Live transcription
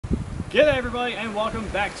G'day everybody and welcome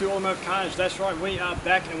back to Automotive Carnage. That's right, we are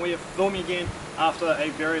back and we are filming again after a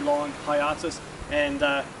very long hiatus, and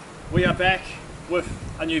we are back with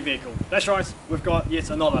a new vehicle. That's right, we've got yet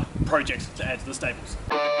another project to add to the stables.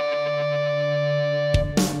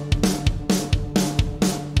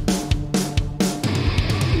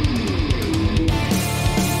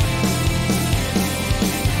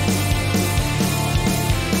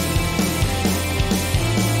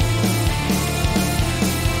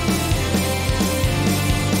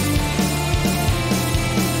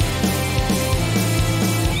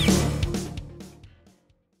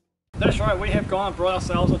 That's right, we have gone and brought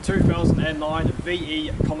ourselves a 2009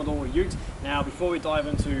 VE Commodore Ute. Now before we dive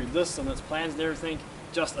into this and its plans and everything,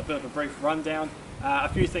 just a bit of a brief rundown. A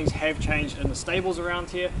few things have changed in the stables around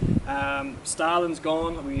here. Starlin's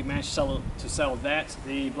gone, we managed to sell that.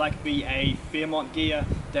 The Black BA Fairmont gear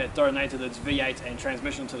that donated its V8 and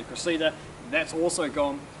transmission to the Crusader, that's also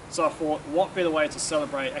gone. So I thought, what better way to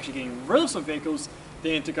celebrate actually getting rid of some vehicles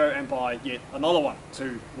than to go and buy yet another one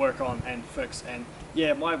to work on and fix. And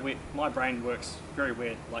yeah, my brain works very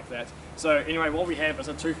weird like that. So anyway, what we have is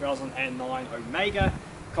a 2009 Omega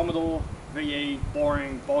Commodore VE,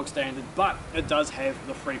 boring, bog standard, but it does have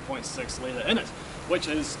the 3.6 litre in it, which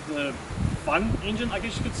is the fun engine, I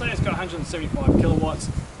guess you could say. It's got 175 kilowatts.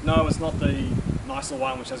 No, it's not the nicer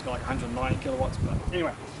one which has got like 190 kilowatts, but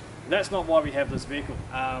anyway, that's not why we have this vehicle.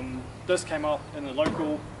 This came up in the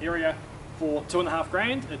local area for $2.5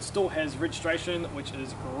 grand. It still has registration, which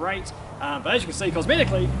is great, but as you can see,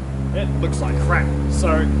 cosmetically it looks like crap,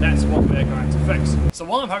 so that's what we're going to fix. So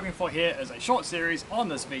what I'm hoping for here is a short series on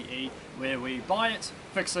this VE where we buy it,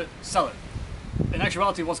 fix it, sell it. In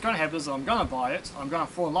actuality, what's going to happen is I'm going to buy it, I'm going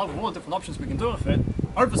to fall in love with all the different options we can do with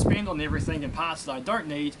it, overspend on everything and parts that I don't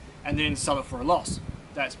need, and then sell it for a loss.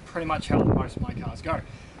 That's pretty much how most of my cars go.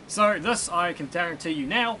 So this, I can guarantee you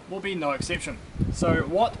now, will be no exception. So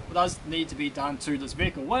what does need to be done to this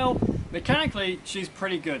vehicle? Well, mechanically she's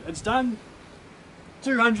pretty good. It's done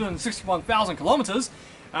 261,000 kilometers,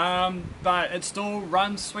 but it still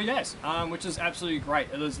runs sweet ass, which is absolutely great.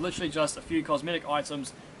 It is literally just a few cosmetic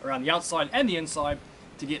items around the outside and the inside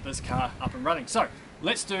to get this car up and running. So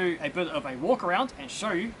let's do a bit of a walk around and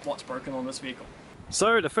show you what's broken on this vehicle.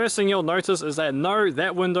 So the first thing you'll notice is that no,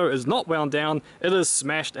 that window is not wound down. It is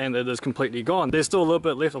smashed and it is completely gone. There's still a little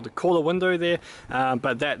bit left of the quarter window there,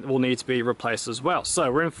 but that will need to be replaced as well. So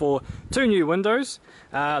we're in for 2 new windows.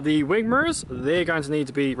 The wing mirrors, they're going to need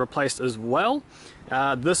to be replaced as well.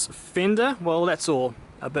 This fender, well, that's all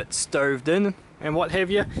a bit stoved in and what have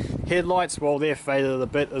you. Headlights, well, they're faded a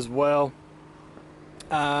bit as well.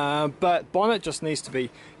 But bonnet just needs to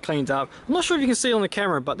be cleaned up. I'm not sure if you can see it on the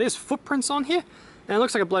camera, but there's footprints on here. And it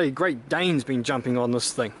looks like a bloody Great Dane's been jumping on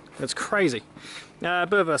this thing. It's crazy. A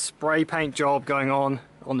bit of a spray paint job going on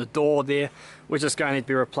the door there, which is going to need to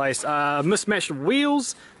be replaced. Mismatched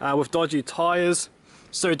wheels with dodgy tyres.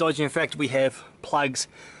 So dodgy, in fact, we have plugs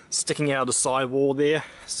sticking out of the sidewall there.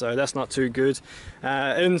 So that's not too good.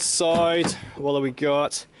 Inside, what have we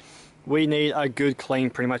got? We need a good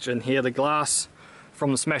clean pretty much in here. The glass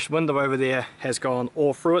from the smashed window over there has gone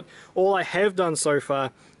all through it. All I have done so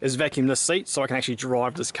far is vacuum this seat so I can actually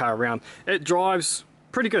drive this car around. It drives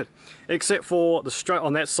pretty good, except for the strut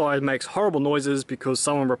on that side makes horrible noises because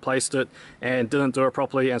someone replaced it and didn't do it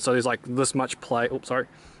properly, and so there's like this much play, oops, sorry,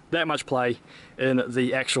 that much play in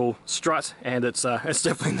the actual strut, and it's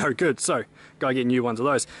definitely no good, so gotta get new ones of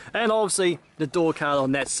those. And obviously the door card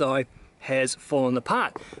on that side has fallen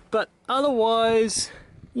apart, but otherwise,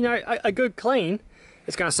 you know, a good clean,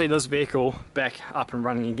 it's going to see this vehicle back up and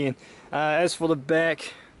running again. As for the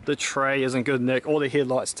back, the tray is in good nick. All the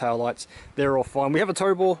headlights, tail lights, they're all fine. We have a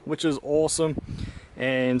tow ball, which is awesome,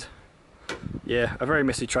 and yeah, a very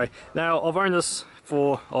messy tray. Now, I've owned this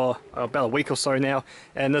for about a week or so now,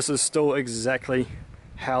 and this is still exactly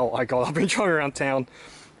how I got. I've been driving around town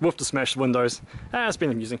with the smashed windows. It's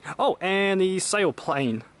been amusing. Oh, and the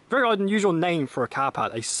sailplane. Very unusual name for a car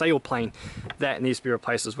part, a sailplane. That needs to be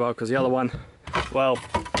replaced as well, because the other one, well,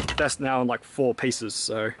 that's now in like 4 pieces,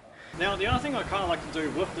 so. Now the other thing I kind of like to do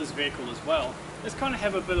with this vehicle as well is kind of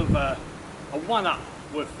have a bit of a one-up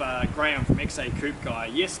with Graham from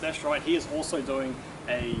XACOUPEGUY. Yes, that's right, he is also doing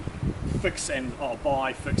a fix and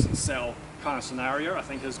buy, fix and sell kind of scenario. I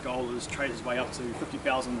think his goal is trade his way up to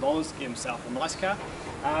 $50,000 to get himself a nice car.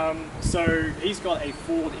 So he's got a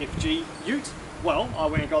Ford FG Ute. Well, I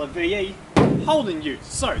went and got a VE Holden Ute.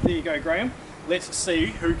 So there you go, Graham. Let's see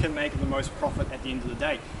who can make the most profit at the end of the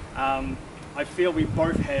day. I feel we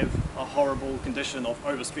both have a horrible condition of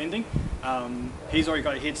overspending. He's already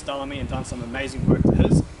got a head start on me and done some amazing work to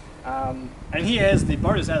his. And he has the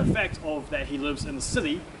bonus out effect of that he lives in the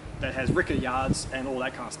city that has record yards and all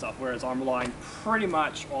that kind of stuff, whereas I'm relying pretty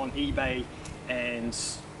much on eBay, and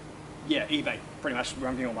yeah, eBay, pretty much where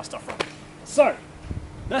I'm getting all my stuff from. So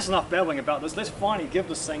that's enough babbling about this. Let's finally give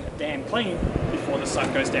this thing a damn clean before the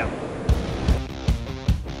sun goes down.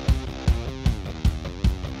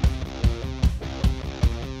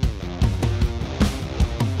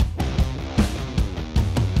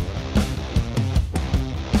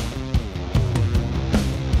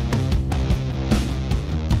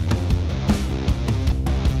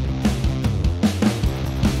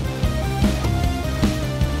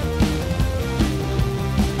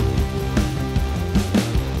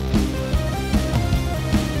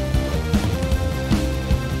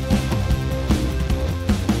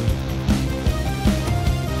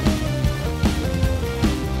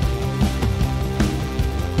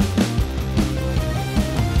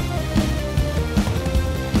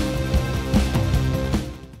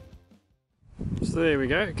 So there we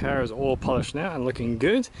go, car is all polished now and looking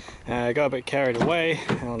good. Got a bit carried away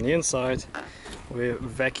on the inside. We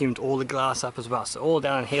vacuumed all the glass up as well, so all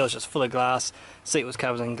down here was just full of glass. Seat was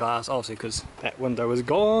covered in glass, obviously because that window was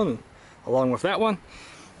gone along with that one.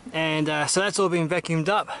 And so that's all been vacuumed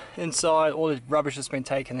up. Inside, all the rubbish has been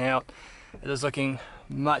taken out. It is looking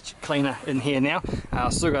much cleaner in here now.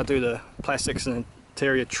 Still got to do the plastics and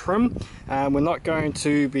interior trim. We're not going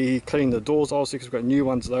to be cleaning the doors obviously because we've got new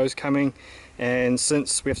ones of those coming, and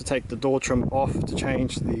since we have to take the door trim off to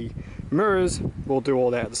change the mirrors, we'll do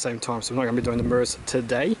all that at the same time, so we're not going to be doing the mirrors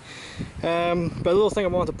today. But a little thing I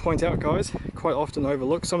wanted to point out, guys, quite often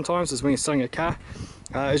overlooked sometimes, is when you're selling a car,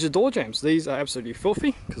 is your door jambs. These are absolutely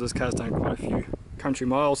filthy because this car's done quite a few country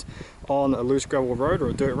miles on a loose gravel road or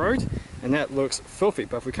a dirt road, and that looks filthy.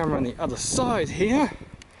 But if we come around the other side here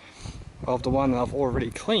of the one that I've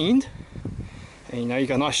already cleaned, and you know, you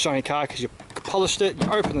got a nice shiny car because you polished it,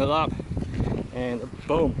 you open it up, and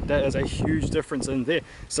boom, that is a huge difference in there.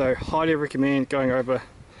 So highly recommend going over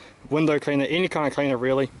window cleaner, any kind of cleaner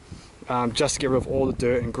really, just to get rid of all the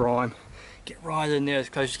dirt and grime. Get right in there as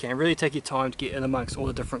close as you can. Really take your time to get in amongst all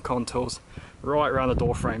the different contours right around the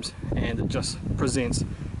door frames, and it just presents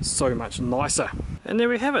so much nicer. And there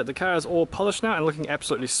we have it, the car is all polished now and looking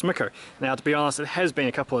absolutely smicko. Now, to be honest, it has been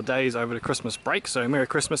a couple of days over the Christmas break, so Merry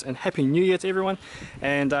Christmas and Happy New Year to everyone.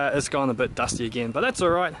 And it's gone a bit dusty again, but that's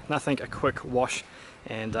alright, nothing, a quick wash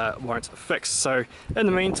and won't fix. So in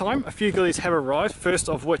the meantime, a few goodies have arrived, first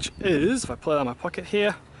of which is, if I pull it out of my pocket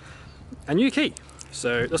here, a new key.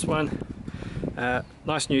 So this one,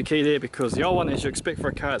 nice new key there, because the old one, as you expect for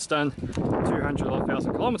a car that's done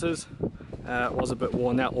 200,000 kilometers, was a bit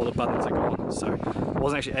worn out, all the buttons are gone, so I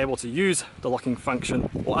wasn't actually able to use the locking function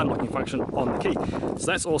or unlocking function on the key.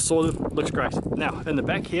 So that's all sorted, looks great. Now in the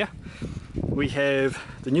back here we have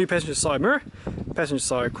the new passenger side mirror, passenger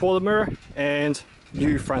side quarter mirror, and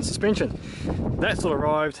new front suspension. That's all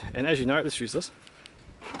arrived, and as you know, let's use this.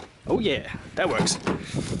 Oh yeah, that works.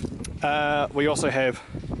 We also have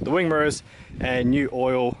the wing mirrors and new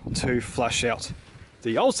oil to flush out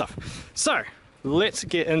the old stuff. So let's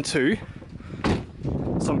get into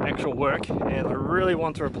some actual work, and I really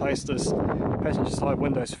want to replace this passenger side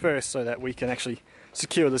windows first so that we can actually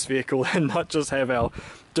secure this vehicle and not just have our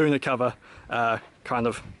doona cover kind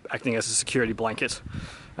of acting as a security blanket.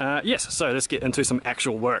 Yes, so let's get into some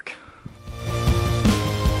actual work.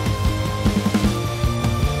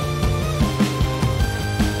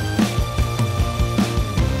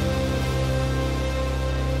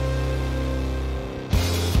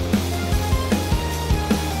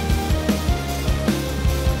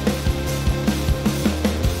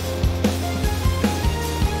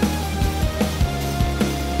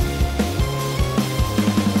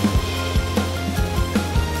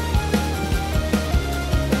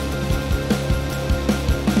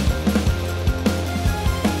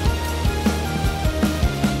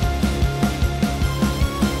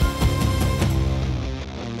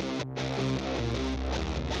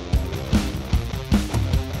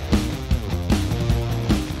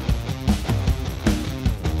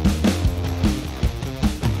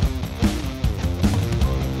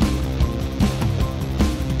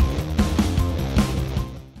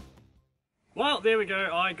 Well, there we go,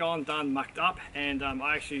 I gone done mucked up, and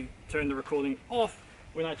I actually turned the recording off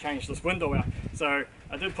when I changed this window out. So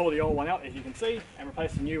I did pull the old one out, as you can see, and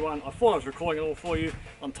replace the new one. I thought I was recording it all for you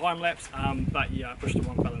on time lapse, but yeah, I pushed the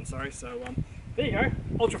wrong button, sorry. So there you go,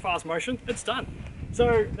 ultra fast motion, it's done.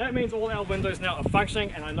 So that means all our windows now are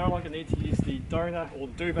functioning, and I no longer need to use the doona or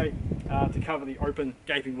the duvet to cover the open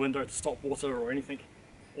gaping window to stop water or anything,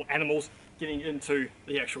 or animals getting into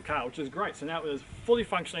the actual car, which is great. So now it is fully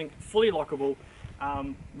functioning, fully lockable,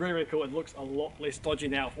 really cool. It looks a lot less dodgy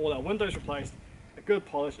now with all our windows replaced. A good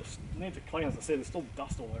polish. Just need to clean, as I said, there's still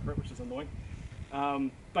dust all over it, which is annoying.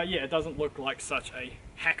 But yeah, it doesn't look like such a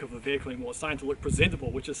hack of a vehicle anymore. It's starting to look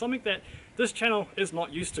presentable, which is something that this channel is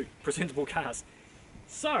not used to, presentable cars.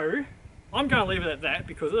 So I'm going to leave it at that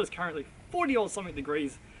because it is currently 40 odd something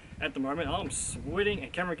degrees at the moment. I'm sweating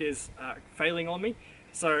and camera gear is failing on me.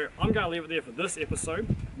 So I'm going to leave it there for this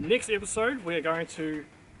episode. Next episode we're going to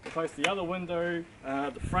replace the other window,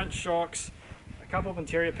 the front shocks, a couple of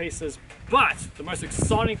interior pieces, but the most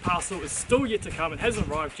exciting parcel is still yet to come. It hasn't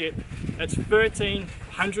arrived yet. It's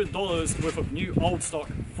 $1,300 worth of new old stock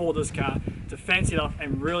for this car to fancy it up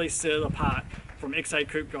and really set it apart from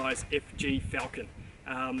XACOUPEGUY's FG Falcon.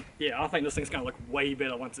 Yeah, I think this thing's going to look way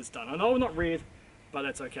better once it's done. I know we're not red, but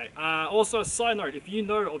that's okay. Also, a side note, if you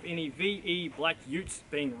know of any VE black utes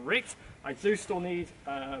being wrecked, I do still need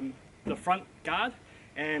the front guard,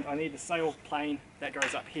 and I need the sail plane that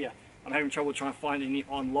goes up here. I'm having trouble trying to find any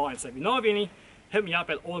online, so if you know of any, hit me up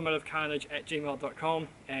at automotivecarnage@gmail.com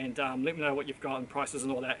and let me know what you've got and prices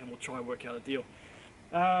and all that, and we'll try and work out a deal.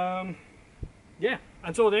 Yeah,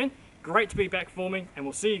 until then, great to be back filming, and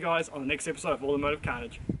we'll see you guys on the next episode of Automotive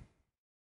Carnage.